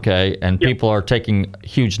up, okay, and people are taking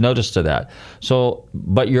huge notice to that. So,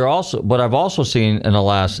 but what I've also seen in the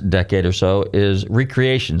last decade or so is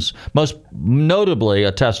recreations, most notably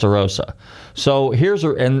a Testarossa. So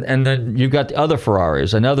and then you've got the other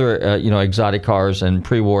Ferraris and other exotic cars and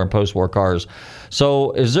pre-war and post-war cars.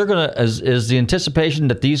 So is the anticipation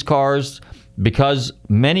that these cars, because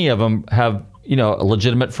many of them have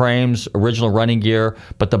legitimate frames, original running gear,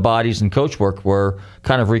 but the bodies and coachwork were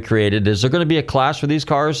kind of recreated, is there going to be a class for these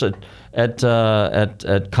cars at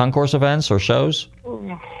concourse events or shows?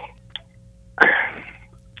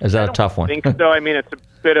 Is that a tough one? I think so. I mean, it's a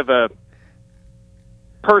bit of a...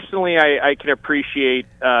 Personally, I can appreciate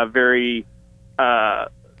very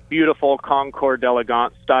beautiful Concours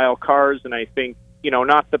d'Elegance style cars, and I think,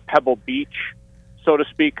 not the Pebble Beach, so to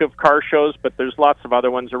speak, of car shows, but there's lots of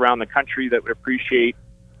other ones around the country that would appreciate,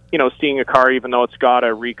 seeing a car, even though it's got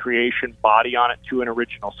a recreation body on it to an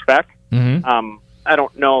original spec. I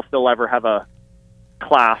don't know if they'll ever have a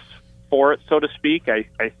class for it, so to speak. I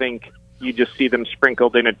think you just see them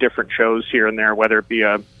sprinkled in at different shows here and there, whether it be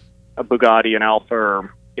a Bugatti, an Alfa,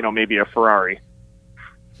 or, maybe a Ferrari.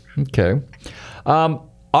 Okay.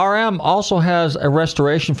 RM also has a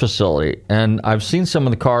restoration facility, and I've seen some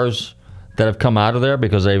of the cars that have come out of there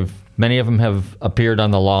because many of them have appeared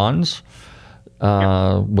on the lawns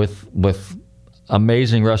with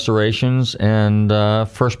amazing restorations and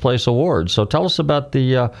first place awards. So tell us about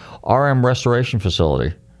the RM restoration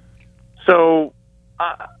facility. So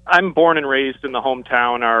I'm born and raised in the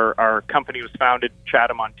hometown. Our company was founded in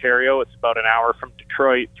Chatham, Ontario. It's about an hour from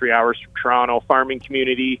Detroit, 3 hours from Toronto, farming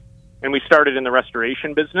community. And we started in the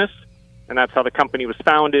restoration business, and that's how the company was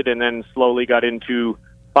founded, and then slowly got into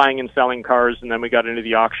buying and selling cars, and then we got into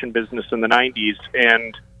the auction business in the 90s.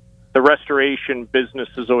 And the restoration business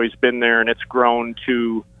has always been there, and it's grown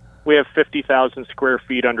to, we have 50,000 square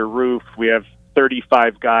feet under roof. We have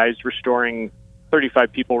 35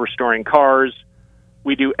 people restoring cars.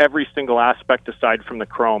 We do every single aspect aside from the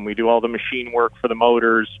chrome. We do all the machine work for the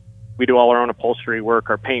motors. We do all our own upholstery work,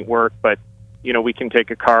 our paint work, but we can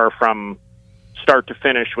take a car from start to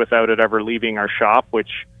finish without it ever leaving our shop,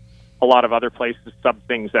 which a lot of other places sub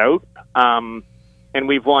things out. And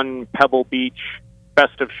we've won Pebble Beach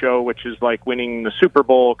Best of Show, which is like winning the Super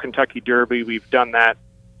Bowl, Kentucky Derby. We've done that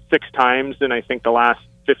 6 times in, I think, the last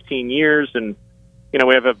 15 years. And,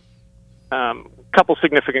 we have a couple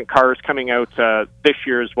significant cars coming out this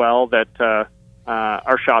year as well that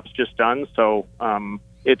our shop's just done. So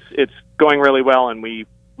it's going really well, and we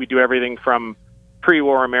do everything from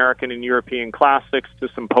pre-war American and European classics to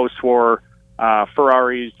some post-war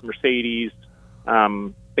Ferraris, Mercedes,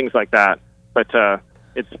 things like that. But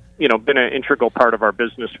it's been an integral part of our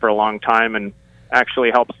business for a long time, and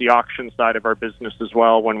actually helps the auction side of our business as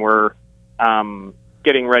well when we're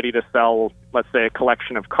getting ready to sell, let's say, a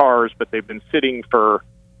collection of cars, but they've been sitting for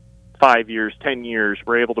 5 years, 10 years.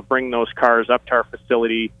 We're able to bring those cars up to our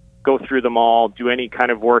facility, go through them all, do any kind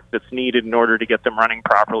of work that's needed in order to get them running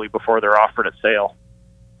properly before they're offered at sale.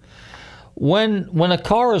 When a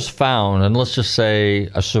car is found, and let's just say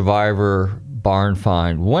a survivor barn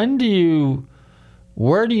find, where do you,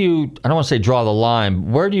 I don't want to say draw the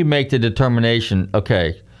line, where do you make the determination,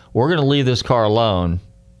 okay, we're going to leave this car alone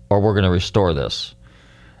or we're going to restore this?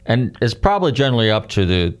 And it's probably generally up to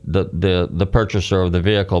the purchaser of the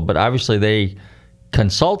vehicle, but obviously they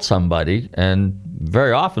consult somebody, and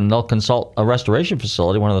very often they'll consult a restoration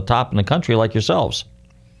facility, one of the top in the country like yourselves.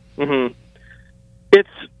 Mm-hmm. It's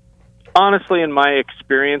honestly, in my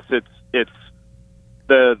experience, it's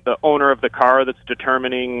the owner of the car that's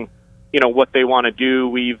determining, what they want to do.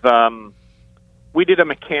 We did a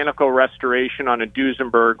mechanical restoration on a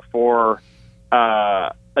Duesenberg for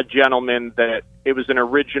a gentleman that it was an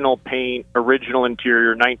original paint, original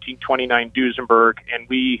interior, 1929 Duesenberg, and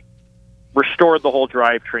we restored the whole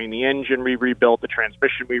drivetrain, the engine we rebuilt, the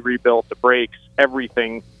transmission we rebuilt, the brakes,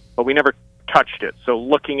 everything, but we never touched it. So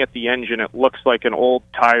looking at the engine, it looks like an old,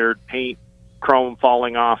 tired paint, chrome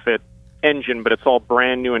falling off it engine, but it's all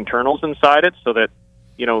brand new internals inside it so that,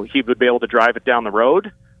 he would be able to drive it down the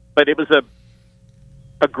road. But it was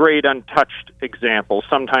a great untouched example.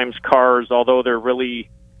 Sometimes cars, although they're really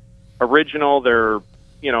original, they're,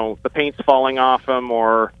 the paint's falling off them,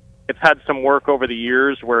 or it's had some work over the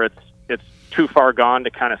years where it's too far gone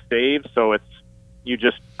to kind of save. So you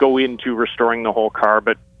just go into restoring the whole car,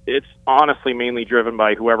 but it's honestly mainly driven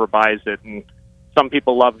by whoever buys it. And some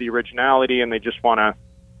people love the originality and they just want to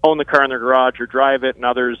own the car in their garage or drive it. And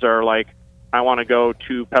others are like, I want to go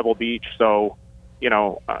to Pebble Beach. So, they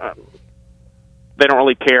don't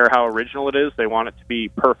really care how original it is. They want it to be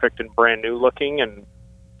perfect and brand new looking. And,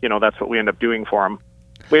 that's what we end up doing for them.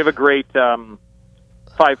 We have a great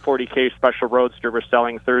 540K Special Roadster we're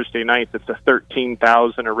selling Thursday night. It's a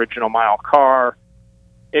 13,000 original mile car.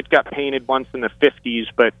 It got painted once in the 50s,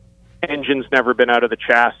 but engine's never been out of the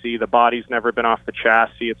chassis. The body's never been off the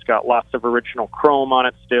chassis. It's got lots of original chrome on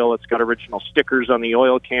it still. It's got original stickers on the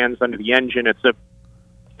oil cans under the engine. It's a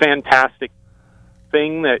fantastic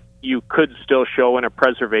thing that you could still show in a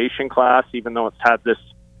preservation class, even though it's had this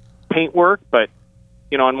paint work. But,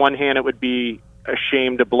 on one hand, it would be a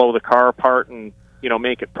shame to blow the car apart and,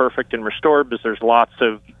 make it perfect and restored, because there's lots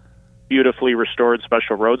of beautifully restored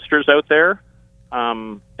Special Roadsters out there.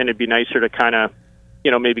 And it'd be nicer to kind of,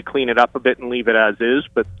 maybe clean it up a bit and leave it as is,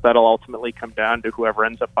 but that'll ultimately come down to whoever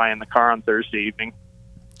ends up buying the car on Thursday evening.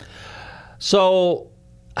 So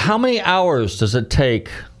how many hours does it take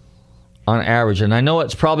on average? And I know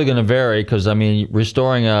it's probably going to vary because,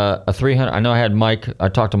 restoring a 300, I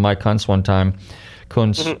talked to Mike Kuntz one time,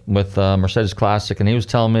 with Mercedes Classic, and he was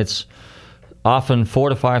telling me it's often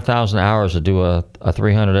 4,000 to 5,000 hours to do a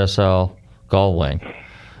 300 SL Gullwing.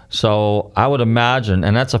 So I would imagine,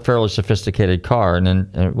 and that's a fairly sophisticated car,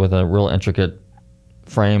 and with a real intricate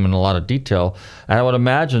frame and a lot of detail, and I would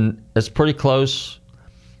imagine it's pretty close.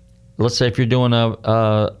 Let's say if you're doing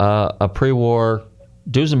a pre-war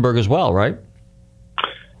Duesenberg as well, right?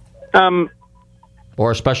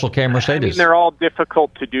 Or a Special K Mercedes. They're all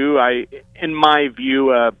difficult to do. In my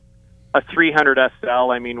view, a 300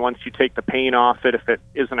 SL, once you take the paint off it, if it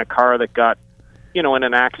isn't a car that got, in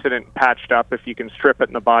an accident patched up, if you can strip it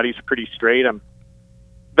and the body's pretty straight,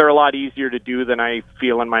 they're a lot easier to do than I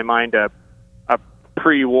feel in my mind a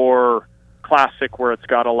pre-war Classic where it's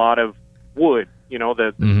got a lot of wood,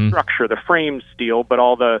 the structure, the frame's steel, but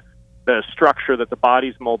all the structure that the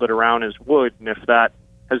body's molded around is wood. And if that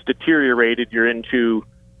has deteriorated, you're into,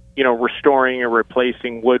 restoring or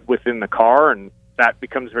replacing wood within the car, and that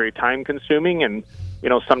becomes very time consuming. And,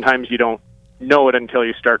 sometimes you don't know it until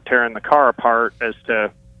you start tearing the car apart as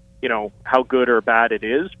to, how good or bad it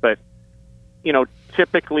is. But,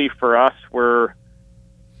 typically for us,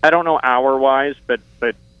 I don't know hour wise, but,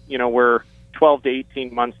 we're 12 to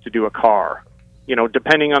 18 months to do a car.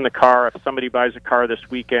 Depending on the car, if somebody buys a car this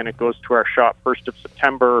weekend, it goes to our shop 1st of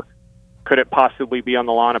September. Could it possibly be on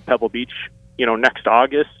the lawn of Pebble Beach, next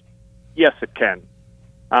August? Yes, it can.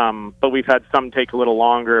 But we've had some take a little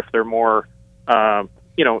longer if they're more,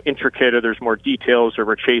 intricate, or there's more details, or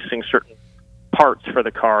we're chasing certain parts for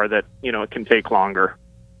the car that, it can take longer.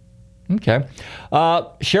 Okay.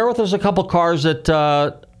 Share with us a couple cars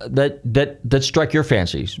that strike your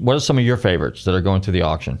fancies. What are some of your favorites that are going through the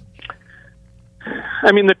auction?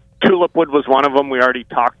 The Tulipwood was one of them we already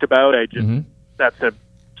talked about. That's a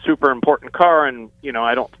super important car, and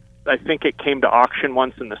I think it came to auction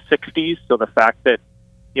once in the 60s. So the fact that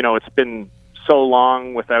it's been so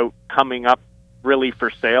long without coming up really for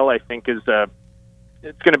sale, I think it's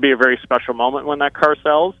going to be a very special moment when that car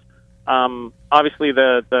sells. Obviously,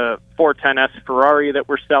 the 410S Ferrari that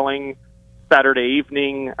we're selling Saturday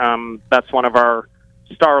evening, that's one of our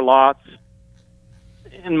star lots.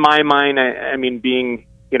 In my mind, I mean, being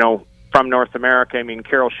from North America, I mean,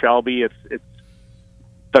 Carroll Shelby, it's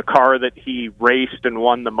the car that he raced and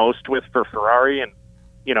won the most with for Ferrari, and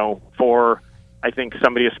for I think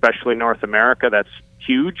somebody especially in North America, that's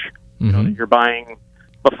huge. That you're buying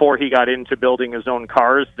before he got into building his own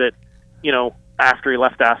cars. That after he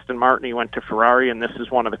left Aston Martin, he went to Ferrari, and this is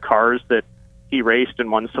one of the cars that he raced and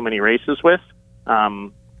won so many races with.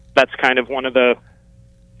 That's kind of one of the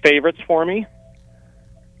favorites for me.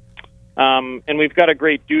 And we've got a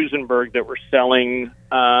great Duesenberg that we're selling,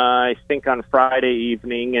 I think, on Friday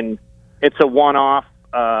evening, and it's a one-off,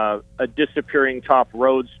 a disappearing top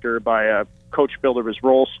roadster by a coach builder was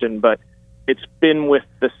Rolston, but it's been with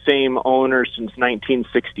the same owner since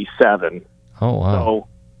 1967. Oh, wow. So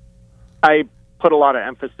I put a lot of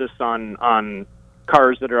emphasis on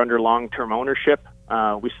cars that are under long-term ownership.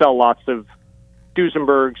 We sell lots of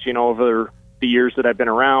Duesenbergs, over the years that I've been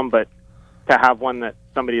around, but to have one that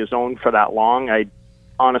somebody has owned for that long, I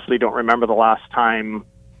honestly don't remember the last time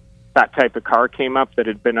that type of car came up that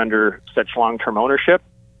had been under such long-term ownership.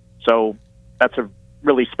 So that's a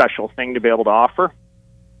really special thing to be able to offer.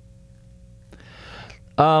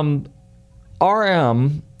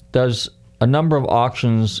 RM does a number of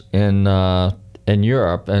auctions in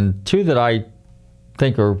Europe, and two that I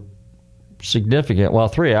think are significant, well,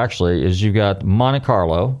 three actually, is you've got Monte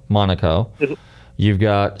Carlo, Monaco, you've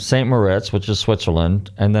got St. Moritz, which is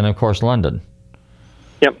Switzerland, and then, of course, London.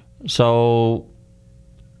 Yep. So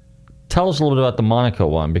tell us a little bit about the Monaco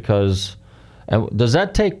one, because does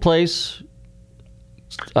that take place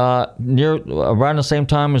around the same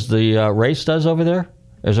time as the race does over there?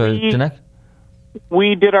 Is there a connect?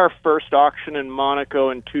 We did our first auction in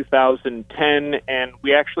Monaco in 2010, and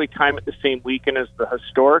we actually time it the same weekend as the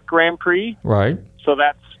historic Grand Prix. Right. So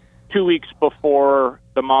that's 2 weeks before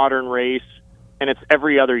the modern race, and it's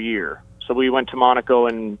every other year. So we went to Monaco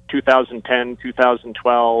in 2010,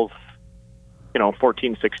 2012,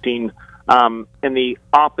 14, 16. In the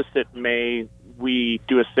opposite May, we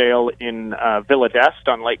do a sale in Villa d'Este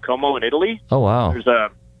on Lake Como in Italy. Oh, wow. There's a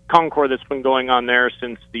Concours that's been going on there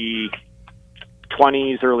since the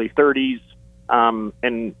 20s, early 30s,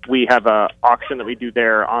 and we have a auction that we do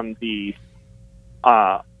there on the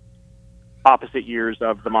opposite years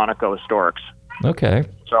of the Monaco Historics. Okay.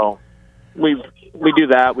 So we do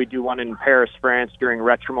that. We do one in Paris, France during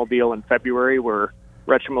Retromobile in February, where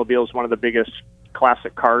Retromobile is one of the biggest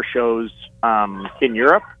classic car shows in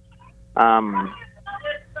Europe.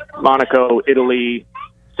 Monaco, Italy.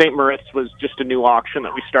 St. Moritz was just a new auction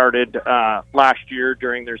that we started last year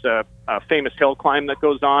there's a famous hill climb that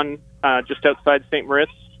goes on just outside St.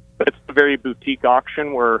 Moritz, but it's a very boutique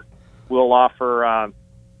auction where we'll offer, I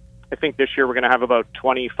think this year we're going to have about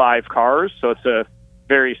 25 cars, so it's a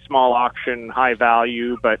very small auction, high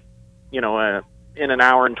value, but, in an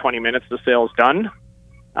hour and 20 minutes the sale's done.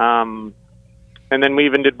 And then we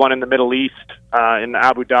even did one in the Middle East in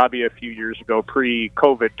Abu Dhabi a few years ago,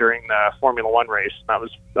 pre-COVID, during the Formula One race. That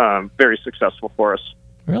was very successful for us.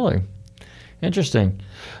 Really? Interesting.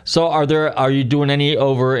 So are you doing any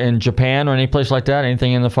over in Japan or any place like that?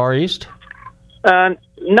 Anything in the Far East?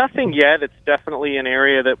 Nothing yet. It's definitely an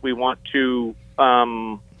area that we want to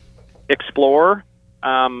explore.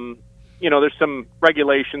 There's some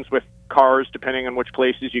regulations with cars, depending on which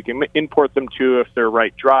places you can import them to, if they're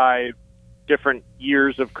right drive. Different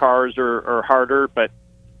years of cars are harder, but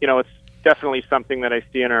it's definitely something that I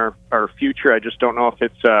see in our future. I just don't know if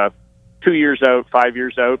it's 2 years out, 5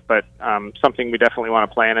 years out, but something we definitely want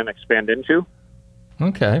to plan and expand into.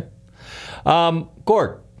 Okay.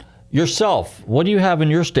 Gord, yourself, what do you have in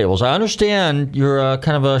your stables? I understand you're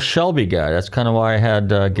kind of a Shelby guy. That's kind of why I had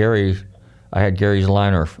Gary's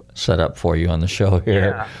liner set up for you on the show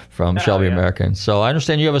here from Shelby American. So I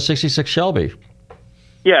understand you have a 66 Shelby.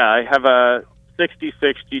 Yeah, I have a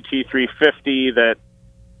 66 GT350 that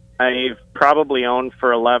I've probably owned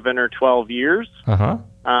for 11 or 12 years. Uh-huh.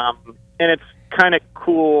 And it's kind of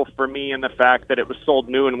cool for me in the fact that it was sold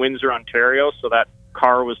new in Windsor, Ontario, so that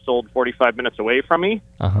car was sold 45 minutes away from me.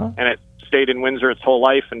 Uh-huh. And it stayed in Windsor its whole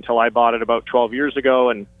life until I bought it about 12 years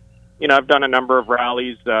ago. And, I've done a number of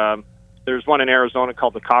rallies. There's one in Arizona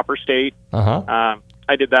called the Copper State. Uh-huh.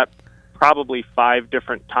 I did that probably 5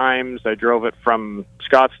 different times. I drove it from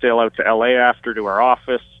Scottsdale out to LA after to our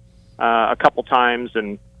office a couple times,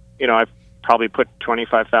 and I've probably put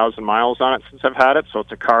 25,000 miles on it since I've had it. So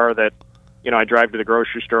it's a car that, I drive to the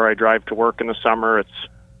grocery store. I drive to work in the summer. It's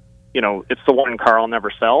the one car I'll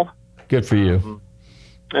never sell. Good for you.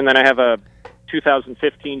 And then I have a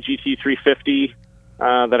 2015 GT350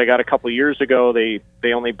 that I got a couple of years ago.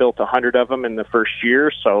 They only built 100 of them in the first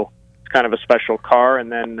year, so it's kind of a special car.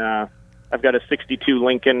 And then I've got a 62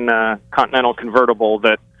 Lincoln Continental convertible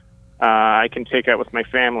that I can take out with my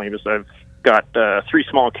family because I've got 3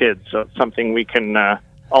 small kids, so it's something we can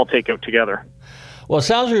all take out together. Well, it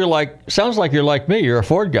sounds like you're like me. You're a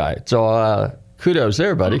Ford guy, so kudos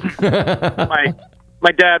there, buddy.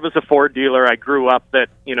 My dad was a Ford dealer. I grew up that,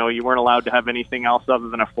 you weren't allowed to have anything else other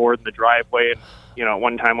than a Ford in the driveway. And, at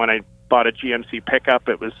one time when I bought a GMC pickup,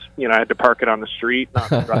 it was, I had to park it on the street, not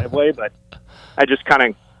the driveway. But I just kind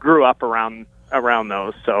of grew up around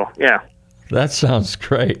those. So, yeah. That sounds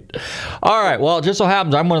great. All right. Well, it just so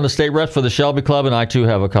happens I'm one of the state reps for the Shelby Club, and I too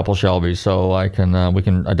have a couple Shelbys, so we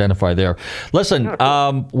can identify there. Listen,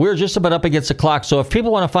 we're just about up against the clock, so if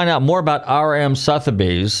people want to find out more about RM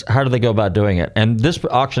Sotheby's, how do they go about doing it? And this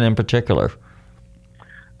auction in particular?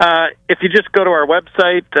 If you just go to our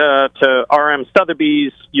website, to RM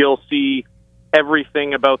Sotheby's, you'll see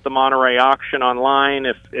everything about the Monterey auction online.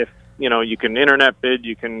 If you can internet bid,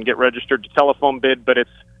 you can get registered to telephone bid, but it's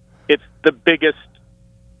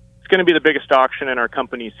going to be the biggest auction in our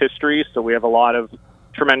company's history. So we have a lot of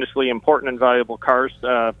tremendously important and valuable cars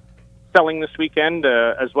selling this weekend,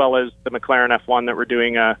 as well as the McLaren F1 that we're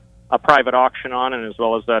doing a private auction on, and as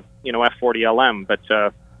well as that F40 LM. But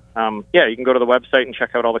you can go to the website and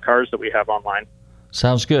check out all the cars that we have online.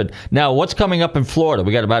 Sounds good. Now, what's coming up in Florida?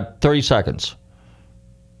 We got about 30 seconds.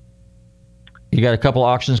 You got a couple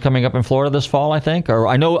auctions coming up in Florida this fall, I think? Or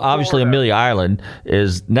I know, obviously, Amelia Island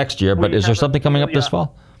is next year, but is there something coming up this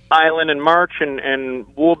fall? Island in March, and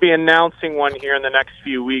we'll be announcing one here in the next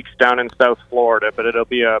few weeks down in South Florida, but it'll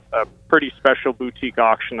be a pretty special boutique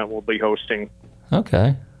auction that we'll be hosting.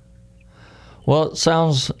 Okay. Well, it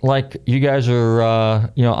sounds like you guys are,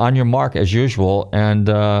 on your mark as usual,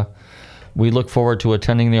 and we look forward to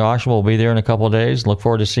attending the auction. We'll be there in a couple of days. Look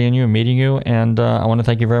forward to seeing you and meeting you. And I want to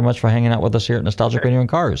thank you very much for hanging out with us here at Nostalgic Radio and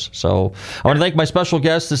Cars. So I want to thank my special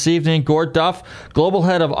guest this evening, Gord Duff, Global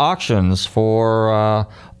Head of Auctions for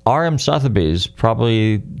RM Sotheby's.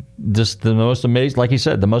 Probably just the most amazing, like he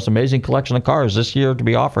said, the most amazing collection of cars this year to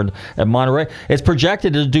be offered at Monterey. It's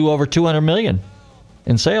projected to do over $200 million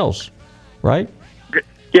in sales, right?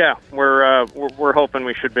 Yeah, we're hoping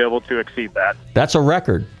we should be able to exceed that. That's a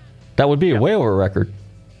record. That would be way over a record.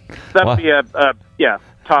 That would be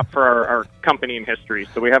top for our company in history.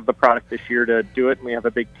 So we have the product this year to do it, and we have a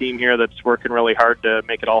big team here that's working really hard to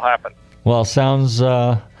make it all happen. Well, sounds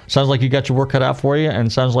like you got your work cut out for you,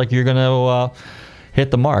 and sounds like you're going to hit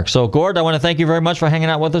the mark. So, Gord, I want to thank you very much for hanging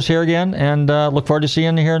out with us here again, and look forward to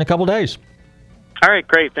seeing you here in a couple of days. All right,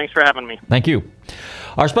 great. Thanks for having me. Thank you.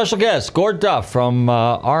 Our special guest, Gord Duff from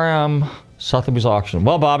RM Sotheby's auction.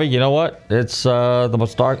 Well, Bobby, you know what? It's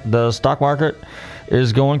the stock market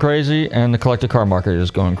is going crazy, and the collector car market is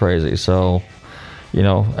going crazy. So,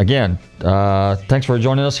 again, thanks for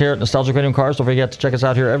joining us here at Nostalgic Radio and Cars. Don't forget to check us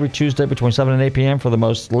out here every Tuesday between 7 and 8 p.m. for the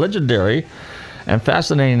most legendary and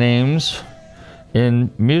fascinating names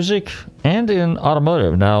in music and in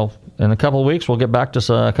automotive. Now, in a couple of weeks, we'll get back to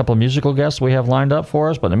a couple of musical guests we have lined up for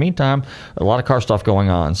us. But in the meantime, a lot of car stuff going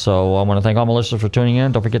on. So I want to thank all my listeners for tuning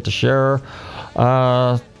in. Don't forget to share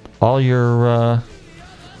all your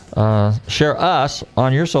share us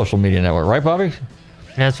on your social media network. Right, Bobby?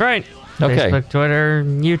 That's right. Okay. Facebook, Twitter,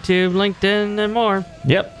 YouTube, LinkedIn, and more.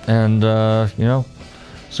 Yep. And,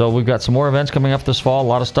 so we've got some more events coming up this fall. A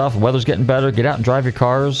lot of stuff. Weather's getting better. Get out and drive your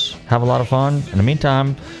cars. Have a lot of fun. In the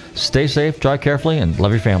meantime, stay safe, drive carefully, and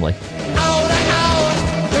love your family.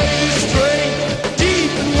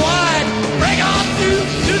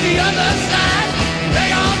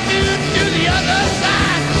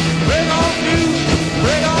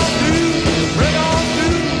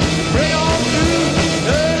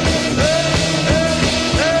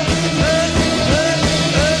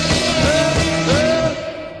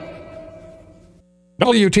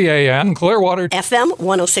 WTAN, Clearwater. FM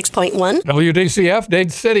 106.1. WDCF,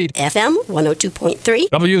 Dade City. FM 102.3.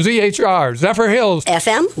 WZHR, Zephyr Hills.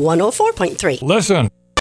 FM 104.3. Listen.